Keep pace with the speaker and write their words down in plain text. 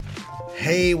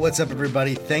Hey, what's up,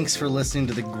 everybody? Thanks for listening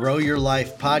to the Grow Your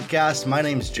Life podcast. My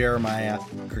name's Jeremiah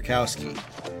Krakowski.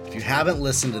 If you haven't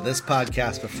listened to this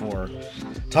podcast before,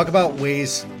 talk about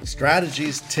ways,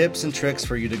 strategies, tips, and tricks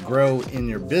for you to grow in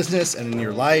your business and in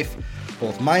your life,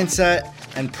 both mindset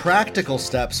and practical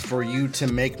steps for you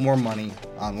to make more money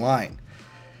online.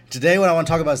 Today, what I want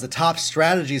to talk about is the top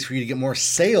strategies for you to get more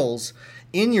sales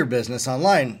in your business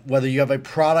online, whether you have a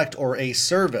product or a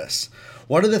service.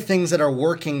 What are the things that are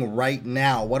working right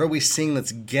now? What are we seeing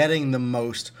that's getting the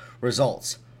most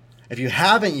results? If you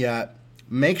haven't yet,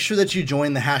 make sure that you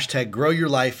join the hashtag Grow Your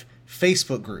Life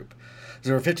Facebook group.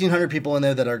 There are 1,500 people in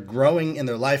there that are growing in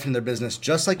their life and their business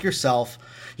just like yourself.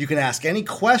 You can ask any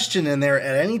question in there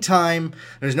at any time.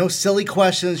 There's no silly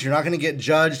questions. You're not going to get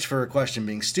judged for a question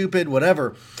being stupid,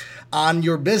 whatever, on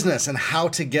your business and how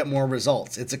to get more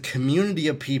results. It's a community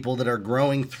of people that are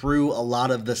growing through a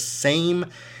lot of the same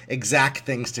exact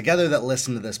things together that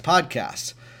listen to this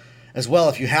podcast. As well,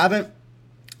 if you haven't,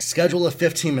 schedule a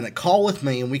 15-minute call with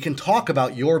me and we can talk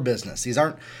about your business. These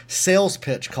aren't sales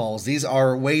pitch calls. These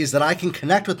are ways that I can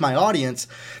connect with my audience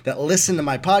that listen to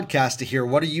my podcast to hear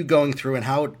what are you going through and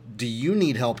how do you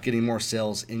need help getting more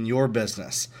sales in your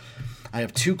business. I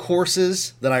have 2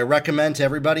 courses that I recommend to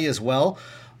everybody as well.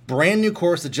 Brand new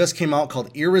course that just came out called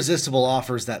Irresistible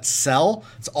Offers That Sell.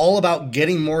 It's all about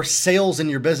getting more sales in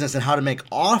your business and how to make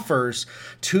offers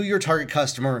to your target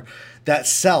customer that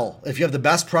sell. If you have the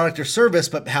best product or service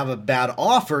but have a bad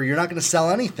offer, you're not going to sell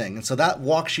anything. And so that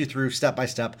walks you through step by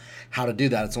step how to do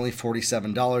that. It's only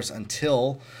 $47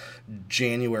 until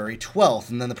January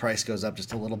 12th, and then the price goes up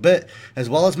just a little bit. As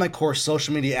well as my course,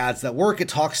 Social Media Ads That Work. It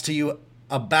talks to you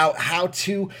about how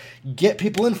to get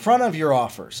people in front of your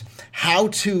offers, how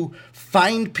to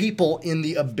find people in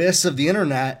the abyss of the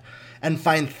internet and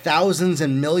find thousands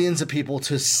and millions of people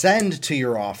to send to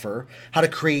your offer, how to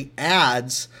create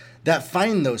ads that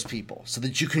find those people so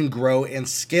that you can grow and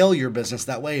scale your business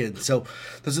that way. And so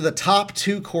those are the top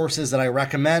 2 courses that I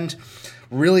recommend.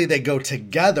 Really, they go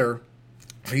together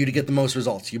for you to get the most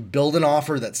results. You build an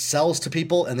offer that sells to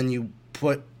people, and then you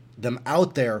put them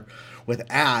out there with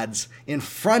ads in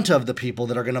front of the people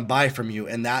that are going to buy from you.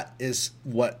 And that is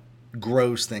what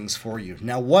grows things for you.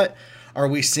 Now, what are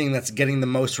we seeing that's getting the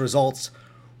most results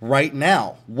right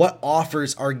now? What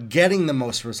offers are getting the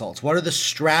most results? What are the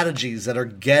strategies that are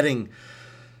getting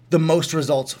the most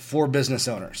results for business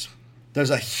owners?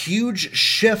 There's a huge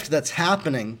shift that's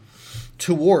happening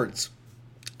towards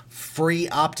free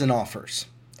opt-in offers.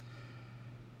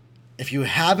 If you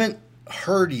haven't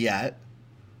heard yet,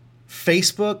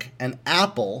 Facebook and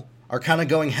Apple are kind of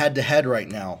going head to head right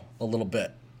now a little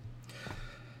bit.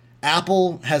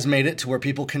 Apple has made it to where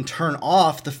people can turn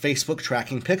off the Facebook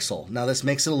tracking pixel. Now, this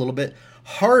makes it a little bit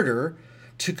harder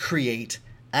to create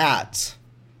ads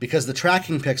because the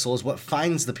tracking pixel is what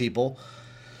finds the people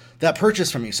that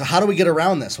purchase from you. So how do we get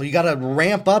around this? Well, you got to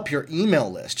ramp up your email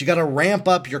list. You got to ramp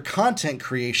up your content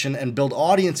creation and build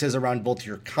audiences around both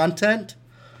your content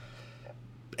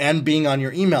and being on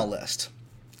your email list.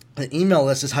 The email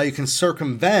list is how you can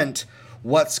circumvent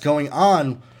what's going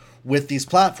on with these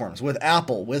platforms, with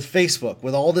Apple, with Facebook,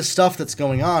 with all this stuff that's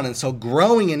going on. And so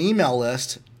growing an email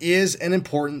list is an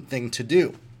important thing to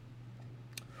do.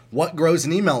 What grows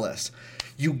an email list?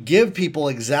 You give people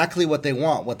exactly what they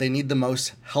want, what they need the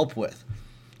most help with.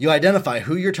 You identify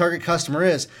who your target customer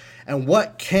is and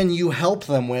what can you help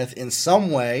them with in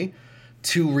some way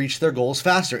to reach their goals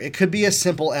faster. It could be as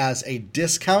simple as a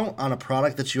discount on a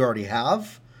product that you already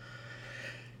have.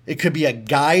 It could be a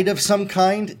guide of some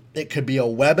kind. It could be a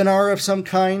webinar of some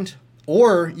kind.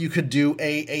 Or you could do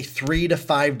a 3 to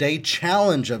 5 day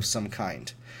challenge of some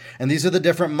kind. And these are the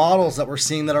different models that we're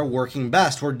seeing that are working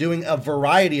best. We're doing a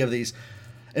variety of these.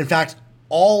 In fact,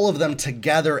 all of them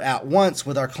together at once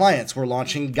with our clients. We're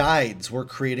launching guides. We're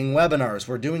creating webinars.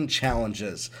 We're doing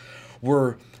challenges.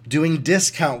 We're doing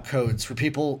discount codes for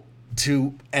people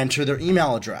to enter their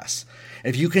email address.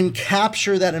 If you can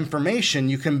capture that information,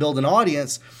 you can build an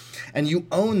audience and you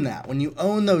own that. When you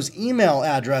own those email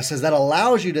addresses, that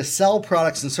allows you to sell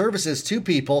products and services to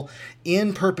people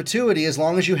in perpetuity as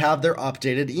long as you have their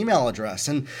updated email address.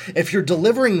 And if you're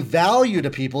delivering value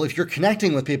to people, if you're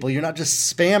connecting with people, you're not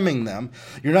just spamming them,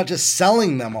 you're not just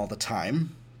selling them all the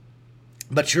time,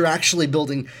 but you're actually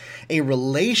building a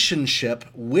relationship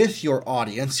with your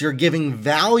audience. You're giving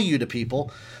value to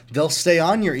people. They'll stay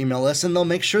on your email list and they'll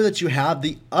make sure that you have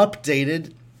the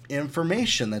updated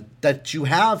information, that you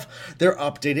have their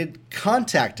updated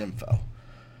contact info.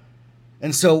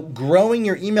 And so growing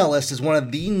your email list is one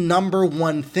of the number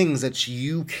one things that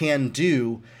you can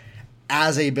do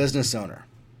as a business owner.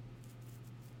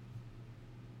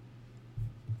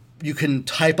 You can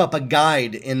type up a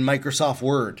guide in Microsoft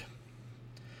Word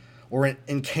or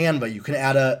in Canva. You can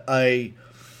add a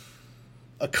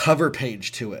cover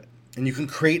page to it. And you can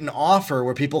create an offer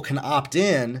where people can opt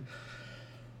in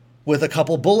with a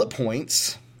couple bullet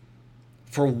points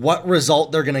for what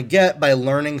result they're going to get by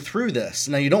learning through this.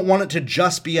 Now, you don't want it to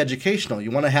just be educational. You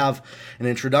want to have an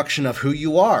introduction of who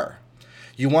you are.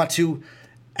 You want to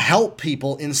help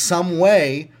people in some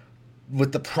way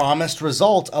with the promised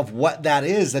result of what that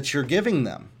is that you're giving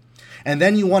them. And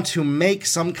then you want to make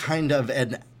some kind of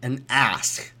an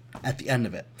ask at the end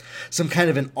of it, some kind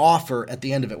of an offer at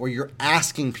the end of it, where you're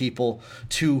asking people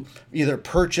to either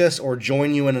purchase or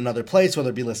join you in another place,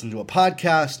 whether it be listen to a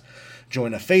podcast,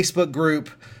 join a Facebook group,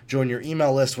 join your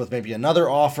email list with maybe another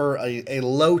offer, a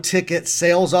low ticket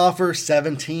sales offer,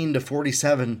 $17 to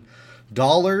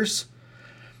 $47.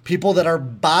 People that are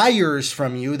buyers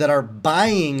from you, that are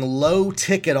buying low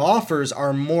ticket offers,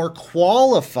 are more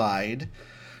qualified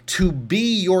to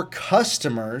be your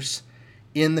customers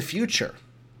in the future.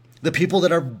 The people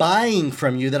that are buying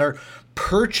from you, that are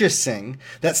purchasing,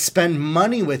 that spend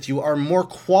money with you, are more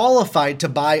qualified to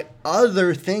buy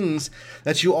other things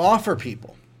that you offer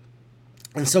people.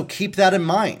 And so keep that in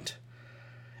mind.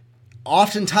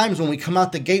 Oftentimes when we come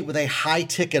out the gate with a high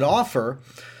ticket offer,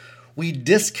 we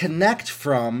disconnect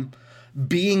from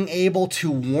being able to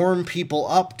warm people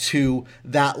up to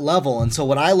that level. And so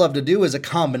what I love to do is a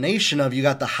combination of, you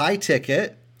got the high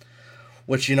ticket,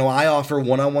 which, I offer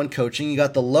one-on-one coaching. You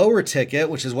got the lower ticket,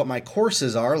 which is what my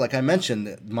courses are. Like I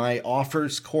mentioned, my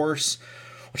offers course,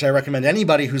 which I recommend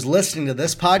anybody who's listening to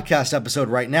this podcast episode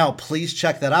right now, please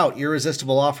check that out.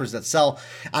 Irresistible Offers That Sell.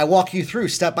 I walk you through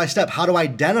step by step how to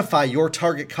identify your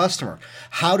target customer,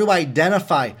 how to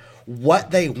identify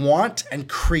what they want and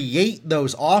create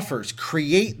those offers,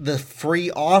 create the free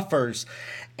offers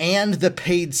and the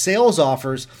paid sales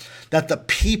offers that the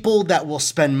people that will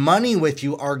spend money with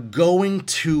you are going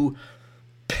to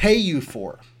pay you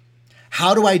for.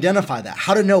 How to identify that,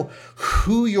 how to know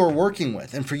who you're working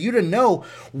with. And for you to know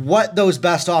what those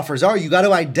best offers are, you got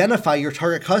to identify your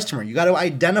target customer. You got to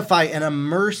identify and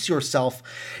immerse yourself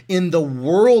in the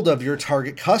world of your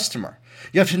target customer.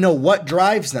 You have to know what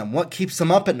drives them, what keeps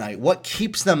them up at night, what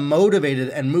keeps them motivated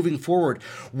and moving forward,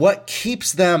 what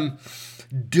keeps them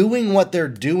doing what they're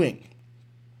doing.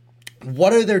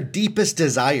 What are their deepest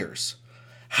desires?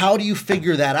 How do you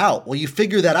figure that out? Well, you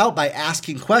figure that out by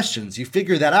asking questions. You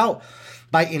figure that out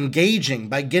by engaging,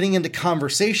 by getting into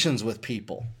conversations with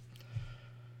people.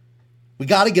 We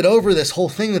got to get over this whole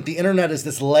thing that the internet is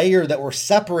this layer that we're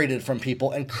separated from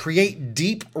people, and create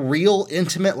deep, real,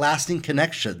 intimate, lasting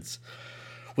connections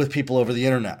with people over the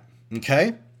internet.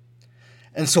 Okay?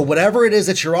 And so whatever it is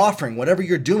that you're offering, whatever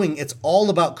you're doing, it's all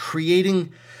about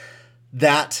creating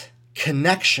that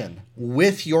connection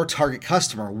with your target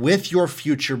customer, with your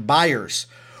future buyers,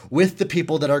 with the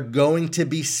people that are going to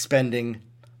be spending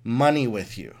money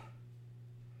with you.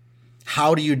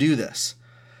 How do you do this?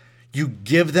 You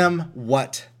give them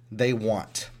what they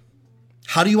want.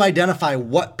 How do you identify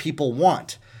what people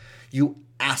want? You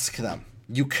ask them.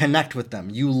 You connect with them.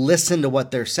 You listen to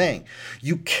what they're saying.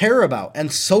 You care about.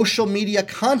 And social media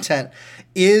content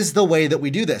is the way that we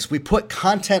do this. We put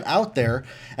content out there,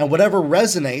 and whatever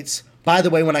resonates. By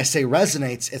the way, when I say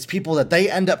resonates, it's people that they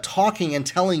end up talking and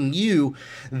telling you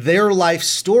their life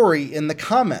story in the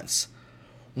comments.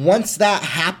 Once that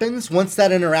happens, once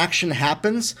that interaction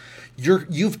happens,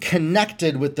 you've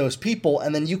connected with those people,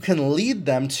 and then you can lead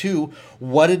them to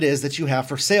what it is that you have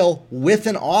for sale with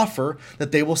an offer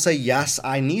that they will say, yes,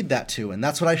 I need that too. And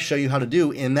that's what I show you how to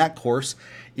do in that course,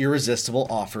 Irresistible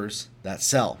Offers That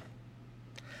Sell.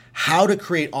 How to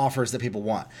create offers that people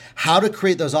want. How to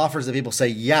create those offers that people say,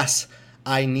 yes,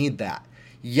 I need that.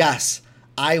 Yes,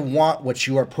 I want what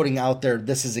you are putting out there.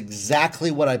 This is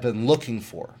exactly what I've been looking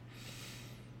for.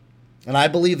 And I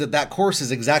believe that that course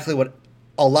is exactly what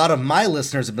a lot of my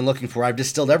listeners have been looking for. I've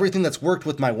distilled everything that's worked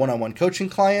with my one-on-one coaching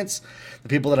clients, the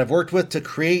people that I've worked with, to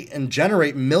create and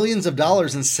generate millions of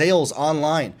dollars in sales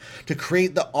online, to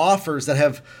create the offers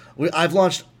that I've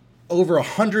launched over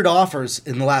 100 offers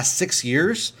in the last 6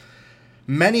 years,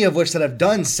 many of which that have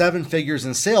done 7 figures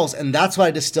in sales. And that's what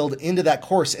I distilled into that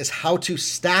course, is how to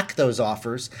stack those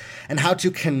offers and how to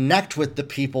connect with the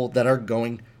people that are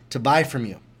going to buy from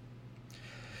you.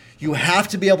 You have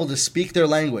to be able to speak their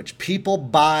language. People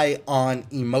buy on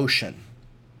emotion.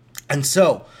 And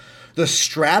so the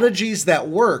strategies that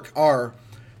work are,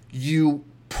 you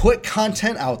put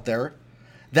content out there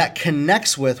that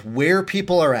connects with where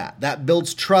people are at, that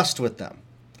builds trust with them.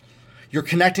 You're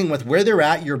connecting with where they're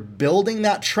at. You're building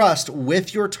that trust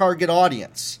with your target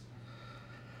audience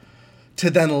to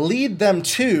then lead them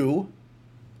to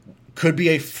Could be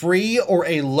a free or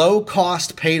a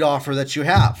low-cost paid offer that you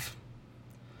have.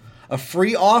 A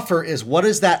free offer is what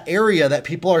is that area that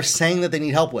people are saying that they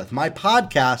need help with. My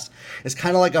podcast is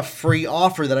kind of like a free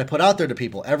offer that I put out there to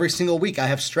people. Every single week I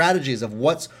have strategies of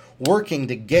what's working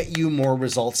to get you more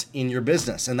results in your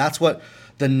business. And that's what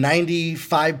the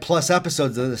 95 plus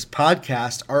episodes of this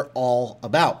podcast are all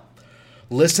about.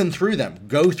 Listen through them,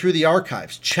 go through the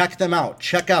archives, check them out,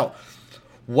 check out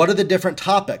what are the different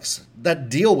topics that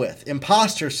deal with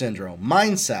imposter syndrome,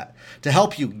 mindset, to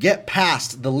help you get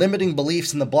past the limiting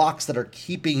beliefs and the blocks that are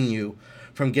keeping you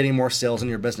from getting more sales in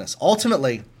your business.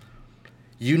 Ultimately,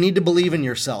 you need to believe in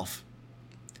yourself.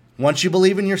 Once you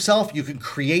believe in yourself, you can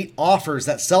create offers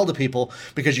that sell to people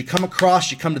because you come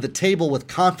to the table with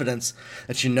confidence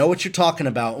that you know what you're talking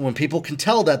about. And when people can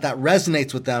tell that, that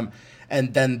resonates with them,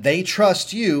 and then they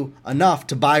trust you enough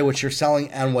to buy what you're selling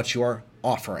and what you are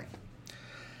offering.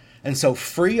 And so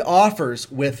free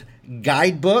offers with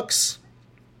guidebooks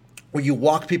where you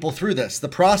walk people through this. The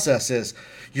process is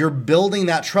you're building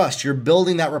that trust. You're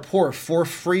building that rapport for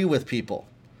free with people.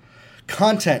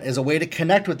 Content is a way to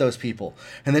connect with those people.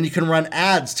 And then you can run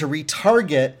ads to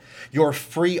retarget your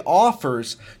free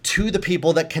offers to the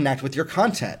people that connect with your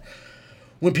content.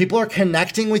 When people are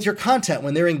connecting with your content,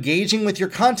 when they're engaging with your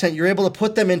content, you're able to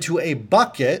put them into a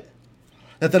bucket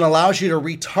that then allows you to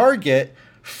retarget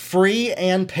free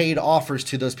and paid offers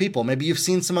to those people. Maybe you've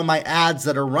seen some of my ads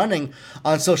that are running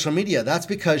on social media. That's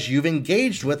because you've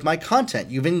engaged with my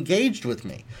content. You've engaged with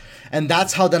me. And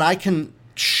that's how then I can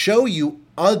show you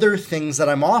other things that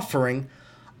I'm offering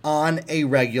on a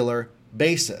regular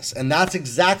basis. And that's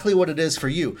exactly what it is for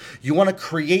you. You want to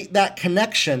create that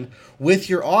connection with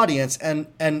your audience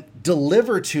and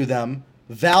deliver to them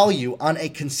value on a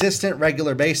consistent,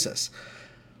 regular basis.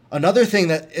 Another thing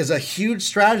that is a huge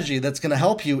strategy that's going to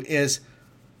help you is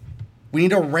we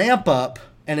need a ramp up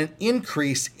and an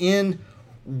increase in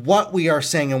what we are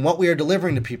saying and what we are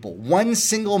delivering to people. One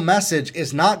single message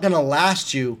is not going to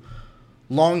last you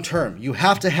long term. You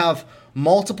have to have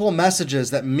multiple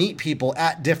messages that meet people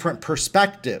at different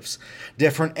perspectives,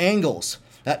 different angles,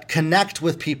 that connect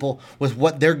with people with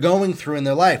what they're going through in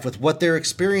their life, with what they're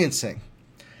experiencing,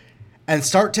 and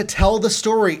start to tell the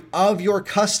story of your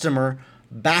customer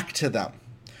back to them.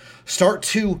 Start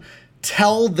to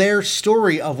tell their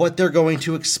story of what they're going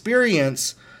to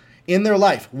experience in their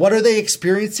life. What are they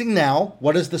experiencing now?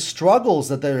 What is the struggles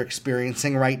that they're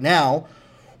experiencing right now?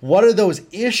 What are those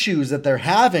issues that they're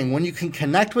having? When you can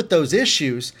connect with those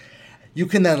issues, you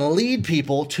can then lead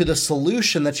people to the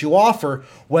solution that you offer,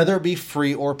 whether it be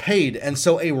free or paid. And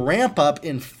so a ramp up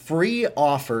in free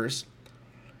offers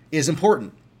is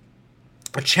important.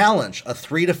 A challenge, a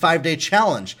 3 to 5 day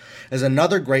challenge, is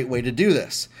another great way to do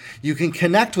this. You can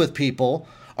connect with people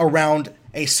around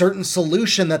a certain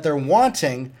solution that they're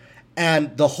wanting,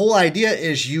 and the whole idea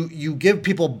is you give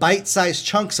people bite-sized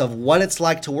chunks of what it's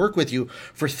like to work with you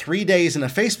for 3 days in a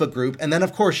Facebook group, and then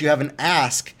of course you have an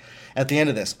ask at the end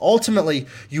of this. Ultimately,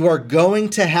 you are going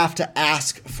to have to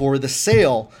ask for the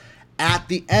sale at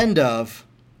the end of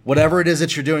whatever it is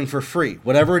that you're doing for free,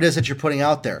 whatever it is that you're putting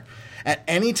out there. At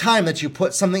any time that you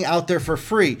put something out there for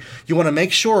free, you want to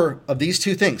make sure of these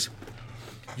two things.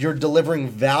 You're delivering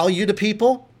value to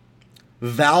people,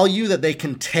 value that they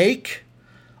can take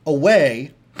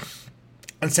away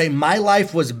and say, my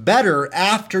life was better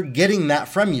after getting that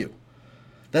from you.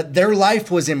 That their life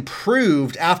was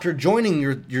improved after joining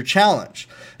your challenge.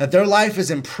 That their life is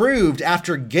improved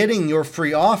after getting your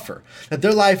free offer. That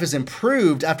their life is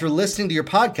improved after listening to your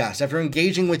podcast, after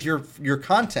engaging with your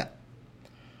content.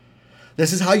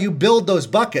 This is how you build those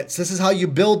buckets. This is how you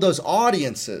build those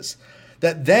audiences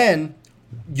that then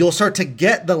you'll start to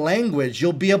get the language.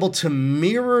 You'll be able to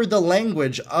mirror the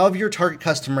language of your target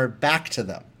customer back to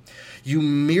them. You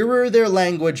mirror their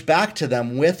language back to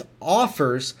them with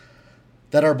offers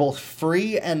that are both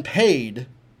free and paid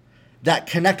that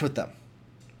connect with them.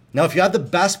 Now, if you have the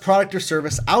best product or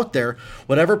service out there,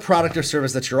 whatever product or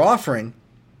service that you're offering,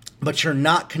 but you're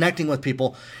not connecting with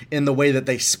people in the way that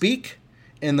they speak,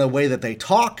 in the way that they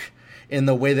talk, in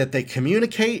the way that they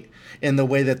communicate, in the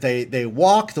way that they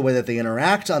walk, the way that they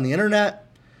interact on the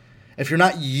internet. If you're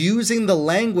not using the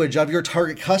language of your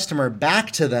target customer back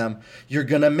to them, you're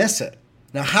going to miss it.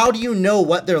 Now, how do you know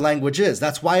what their language is?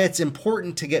 That's why it's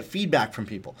important to get feedback from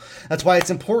people. That's why it's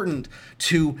important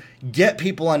to get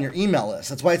people on your email list.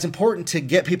 That's why it's important to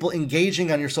get people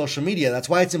engaging on your social media. That's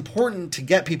why it's important to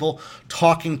get people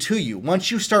talking to you.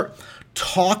 Once you start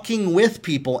talking with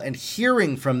people and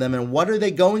hearing from them and what are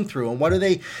they going through and what are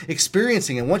they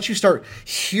experiencing, and once you start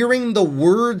hearing the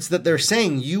words that they're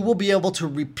saying, you will be able to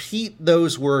repeat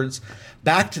those words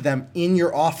back to them in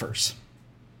your offers.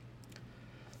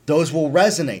 those will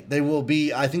resonate. They will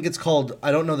be, I think it's called, I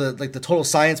don't know the total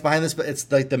science behind this, but it's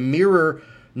like the mirror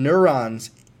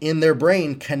neurons in their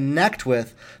brain connect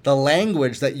with the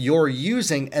language that you're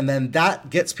using, and then that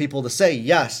gets people to say,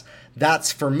 yes,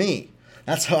 that's for me.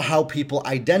 That's how people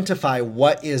identify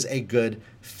what is a good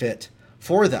fit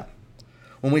for them.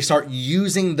 When we start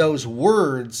using those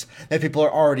words that people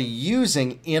are already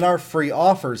using in our free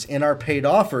offers, in our paid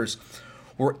offers,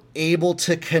 we're able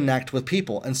to connect with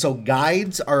people. And so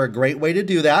guides are a great way to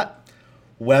do that.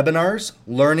 Webinars,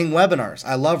 learning webinars.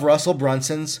 I love Russell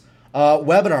Brunson's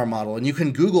webinar model, and you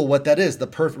can Google what that is,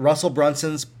 Russell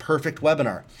Brunson's perfect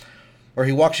webinar, where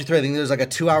he walks you through. I think there's like a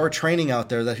 2-hour training out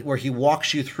there where he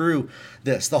walks you through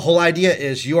this. The whole idea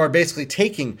is you are basically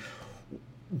taking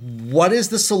what is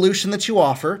the solution that you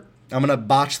offer. I'm going to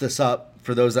botch this up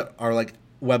for those that are like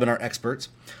webinar experts.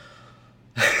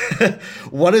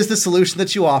 What is the solution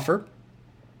that you offer?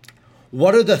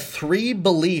 What are the 3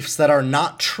 beliefs that are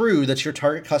not true that your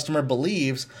target customer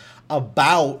believes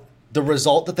about the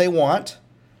result that they want?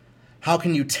 How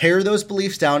can you tear those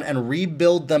beliefs down and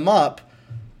rebuild them up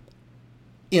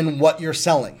in what you're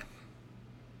selling?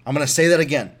 I'm going to say that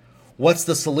again. What's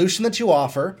the solution that you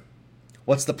offer?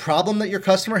 What's the problem that your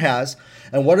customer has?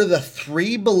 And what are the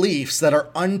 3 beliefs that are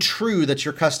untrue that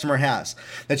your customer has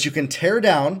that you can tear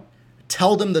down,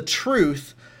 tell them the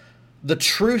truth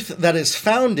that is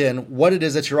found in what it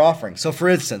is that you're offering. So for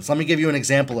instance, let me give you an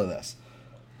example of this.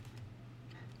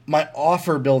 My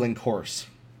offer building course.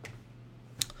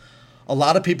 A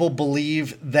lot of people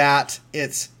believe that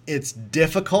it's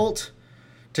difficult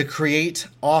to create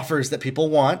offers that people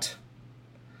want,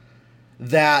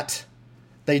 that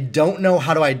they don't know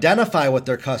how to identify what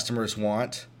their customers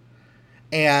want.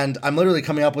 And I'm literally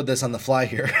coming up with this on the fly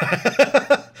here.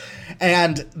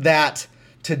 And that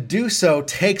to do so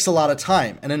takes a lot of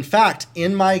time. And in fact,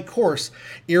 in my course,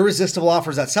 Irresistible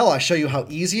Offers That Sell, I show you how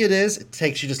easy it is. It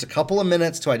takes you just a couple of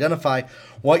minutes to identify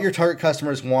what your target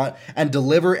customers want and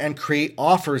deliver and create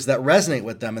offers that resonate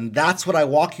with them. And that's what I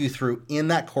walk you through in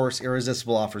that course,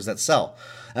 Irresistible Offers That Sell.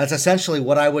 That's essentially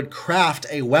what I would craft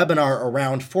a webinar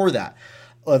around for that.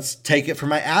 Let's take it for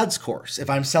my ads course.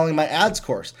 If I'm selling my ads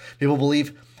course, people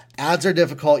believe ads are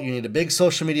difficult. You need a big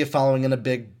social media following and a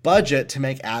big budget to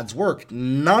make ads work.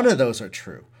 None of those are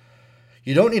true.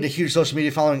 You don't need a huge social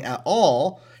media following at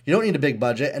all. You don't need a big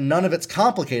budget, and none of it's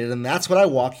complicated. And that's what I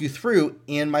walk you through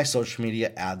in my social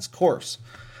media ads course.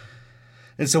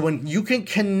 And so when you can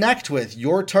connect with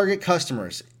your target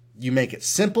customers, you make it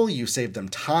simple, you save them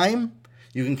time,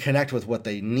 you can connect with what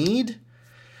they need.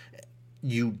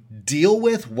 You deal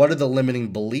with what are the limiting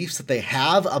beliefs that they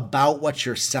have about what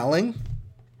you're selling.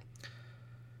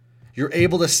 You're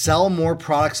able to sell more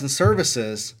products and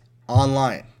services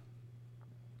online.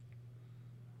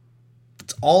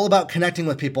 It's all about connecting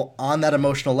with people on that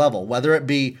emotional level, whether it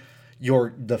be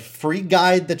the free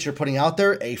guide that you're putting out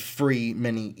there, a free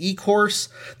mini e-course.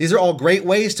 These are all great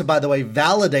ways to, by the way,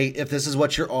 validate if this is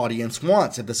what your audience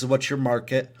wants, if this is what your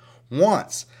market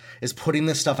wants, is putting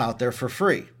this stuff out there for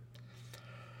free.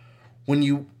 When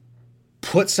you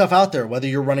put stuff out there, whether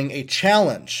you're running a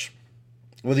challenge,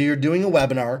 whether you're doing a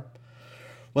webinar,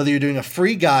 whether you're doing a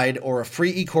free guide or a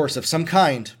free e-course of some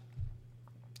kind,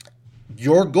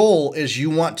 your goal is you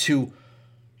want to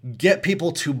get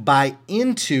people to buy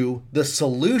into the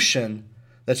solution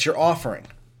that you're offering.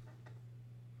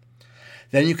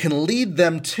 Then you can lead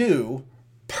them to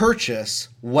purchase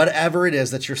whatever it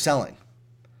is that you're selling.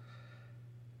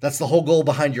 That's the whole goal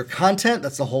behind your content.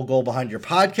 That's the whole goal behind your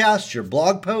podcast, your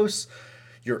blog posts,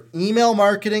 your email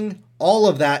marketing. All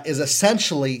of that is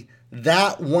essentially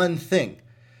that one thing.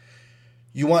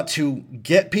 You want to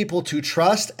get people to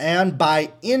trust and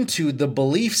buy into the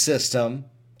belief system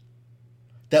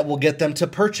that will get them to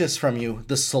purchase from you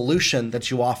the solution that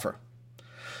you offer.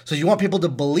 So you want people to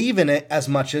believe in it as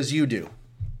much as you do.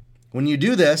 When you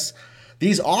do this,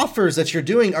 these offers that you're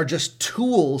doing are just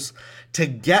tools to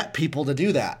get people to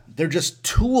do that. They're just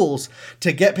tools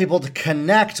to get people to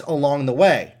connect along the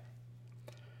way.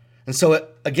 And so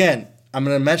again, I'm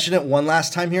going to mention it one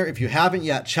last time here. If you haven't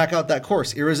yet, check out that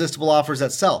course, Irresistible Offers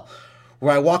That Sell,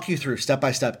 where I walk you through step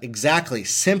by step, exactly,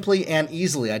 simply and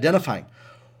easily identifying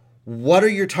what are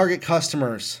your target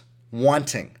customers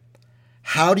wanting?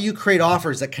 How do you create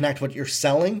offers that connect what you're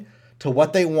selling to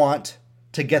what they want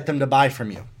to get them to buy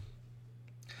from you?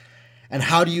 And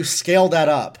how do you scale that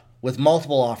up with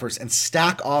multiple offers and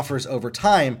stack offers over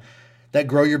time that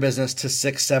grow your business to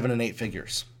 6, 7, and 8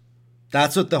 figures?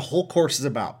 That's what the whole course is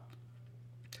about.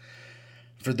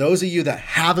 For those of you that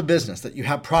have a business, that you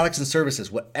have products and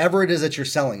services, whatever it is that you're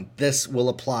selling, this will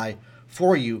apply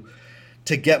for you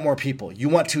to get more people. You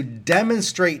want to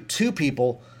demonstrate to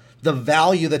people the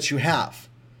value that you have.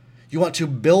 You want to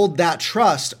build that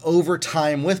trust over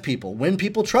time with people. When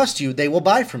people trust you, they will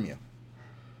buy from you.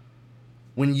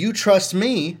 When you trust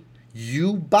me,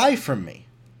 you buy from me.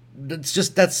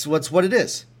 That's what it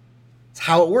is. It's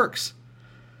how it works.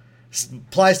 It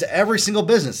applies to every single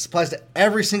business. It applies to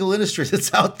every single industry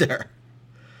that's out there.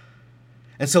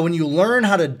 And so when you learn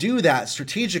how to do that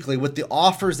strategically with the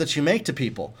offers that you make to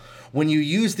people, when you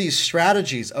use these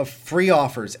strategies of free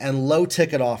offers and low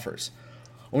ticket offers,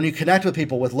 when you connect with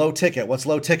people with low ticket, what's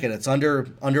low ticket? It's under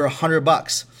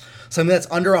 $100. Something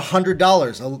that's under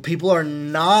 $100. People are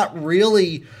not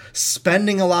really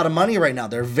spending a lot of money right now.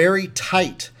 They're very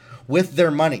tight with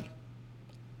their money.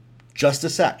 Just a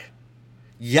sec.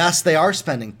 Yes, they are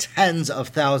spending tens of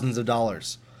thousands of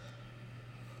dollars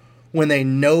when they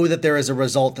know that there is a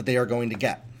result that they are going to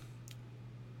get.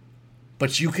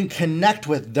 But you can connect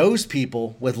with those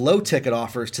people with low ticket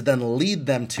offers to then lead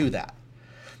them to that.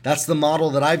 That's the model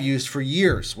that I've used for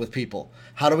years with people.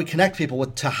 How do we connect people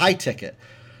to high ticket,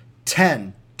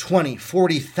 $10,000, $20,000,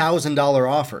 $40,000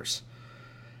 offers?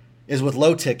 Is with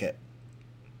low ticket,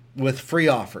 with free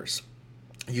offers.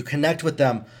 You connect with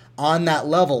them on that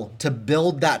level to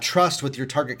build that trust with your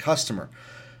target customer.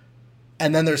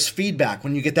 And then there's feedback.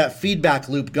 When you get that feedback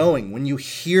loop going, when you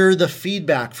hear the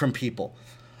feedback from people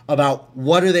about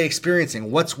what are they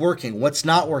experiencing, what's working, what's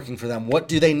not working for them, what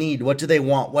do they need, what do they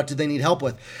want, what do they need help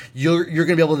with, you're going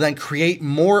to be able to then create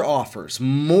more offers,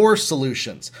 more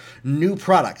solutions, new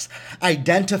products,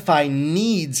 identify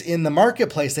needs in the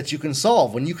marketplace that you can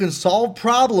solve. When you can solve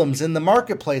problems in the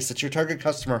marketplace that your target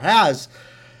customer has,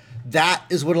 that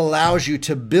is what allows you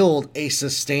to build a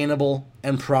sustainable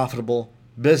and profitable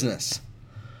business.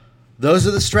 Those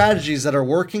are the strategies that are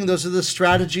working. Those are the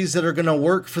strategies that are going to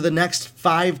work for the next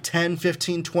 5, 10,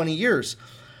 15, 20 years.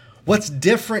 What's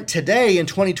different today in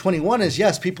 2021 is,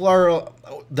 yes,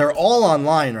 they're all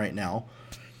online right now.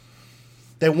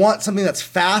 They want something that's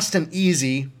fast and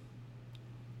easy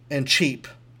and cheap,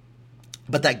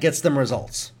 but that gets them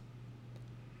results.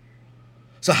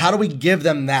 So how do we give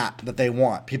them that they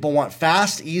want? People want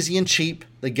fast, easy, and cheap.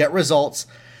 They get results.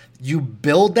 You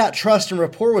build that trust and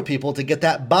rapport with people to get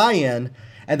that buy-in,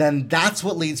 and then that's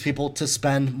what leads people to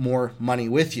spend more money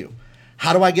with you.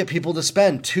 How do I get people to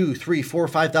spend $2,000, $3,000,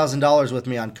 $4,000, $5,000 with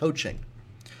me on coaching?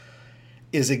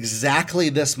 Is exactly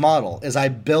this model. As I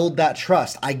build that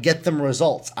trust, I get them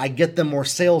results. I get them more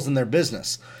sales in their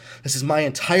business. This is my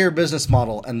entire business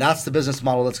model, and that's the business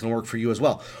model that's going to work for you as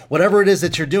well. Whatever it is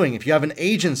that you're doing, if you have an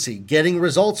agency, getting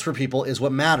results for people is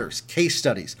what matters. Case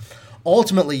studies.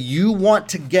 Ultimately, you want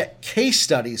to get case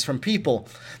studies from people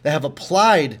that have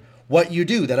applied what you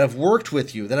do, that have worked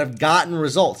with you, that have gotten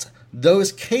results.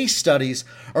 Those case studies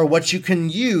are what you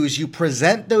can use. You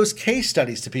present those case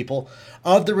studies to people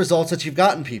of the results that you've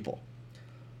gotten people.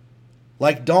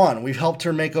 Like Dawn, we've helped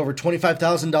her make over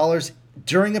 $25,000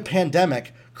 during a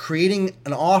pandemic, creating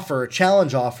an offer, a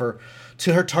challenge offer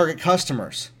to her target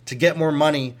customers to get more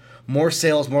money, more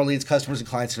sales, more leads, customers, and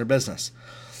clients in her business.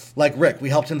 Like Rick, we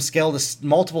helped him scale to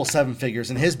multiple 7 figures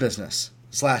in his business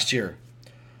this last year.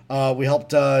 We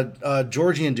helped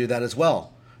Georgian do that as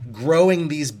well, growing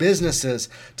these businesses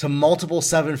to multiple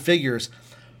 7 figures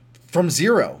from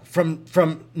zero,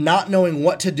 from not knowing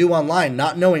what to do online,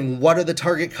 not knowing what are the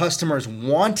target customers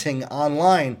wanting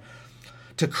online,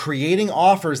 to creating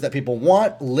offers that people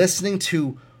want, listening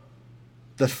to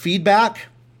the feedback,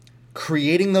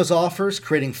 creating those offers,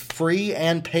 creating free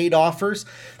and paid offers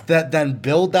that then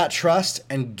build that trust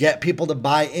and get people to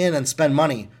buy in and spend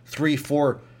money, $300,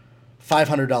 $400,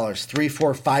 $500, $3,000,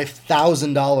 $4,000,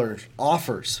 $5,000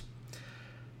 offers.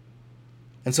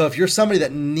 And so if you're somebody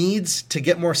that needs to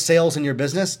get more sales in your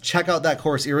business, check out that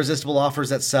course, Irresistible Offers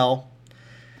That Sell.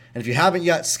 And if you haven't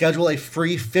yet, schedule a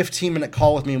free 15-minute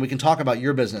call with me and we can talk about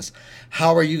your business.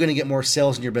 How are you going to get more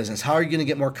sales in your business? How are you going to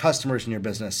get more customers in your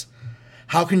business?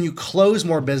 How can you close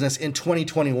more business in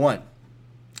 2021?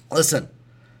 Listen,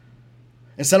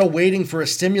 instead of waiting for a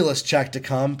stimulus check to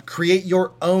come, create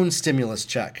your own stimulus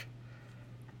check.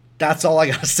 That's all I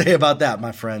got to say about that,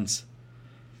 my friends.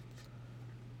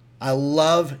 I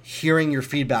love hearing your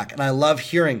feedback and I love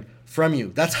hearing from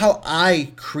you. That's how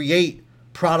I create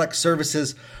product,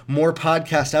 services, more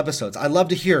podcast episodes. I love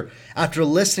to hear, after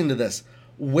listening to this,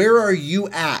 where are you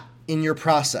at in your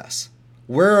process?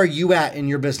 Where are you at in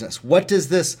your business? What does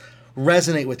this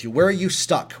resonate with you? Where are you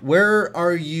stuck? Where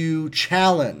are you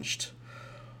challenged?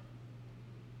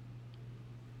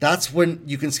 That's when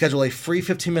you can schedule a free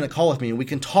 15-minute call with me and we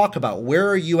can talk about where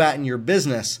are you at in your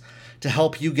business to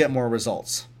help you get more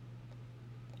results.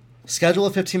 Schedule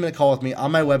a 15-minute call with me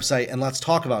on my website and let's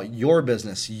talk about your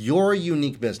business, your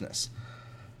unique business.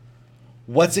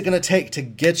 What's it going to take to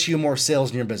get you more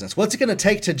sales in your business? What's it going to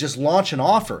take to just launch an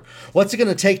offer? What's it going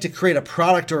to take to create a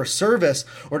product or a service,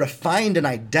 or to find and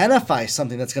identify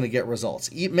something that's going to get results?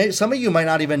 Some of you might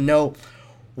not even know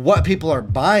what people are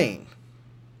buying.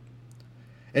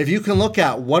 If you can look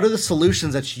at what are the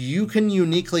solutions that you can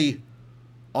uniquely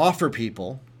offer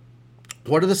people,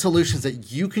 what are the solutions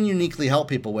that you can uniquely help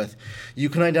people with, you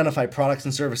can identify products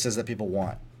and services that people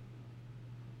want.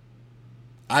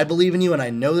 I believe in you, and I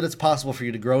know that it's possible for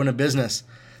you to grow in a business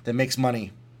that makes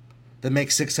money, that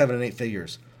makes 6, 7, and 8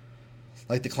 figures.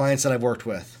 Like the clients that I've worked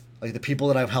with, like the people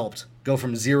that I've helped go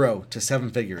from 0 to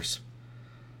 7 figures.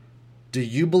 Do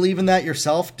you believe in that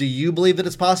yourself? Do you believe that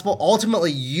it's possible?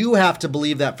 Ultimately, you have to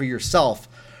believe that for yourself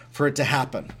for it to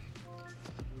happen.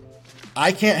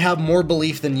 I can't have more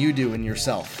belief than you do in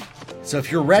yourself. So if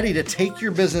you're ready to take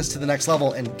your business to the next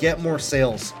level and get more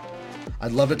sales,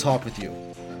 I'd love to talk with you.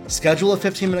 Schedule a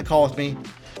 15-minute call with me.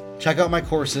 Check out my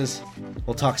courses.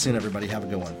 We'll talk soon, everybody. Have a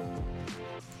good one.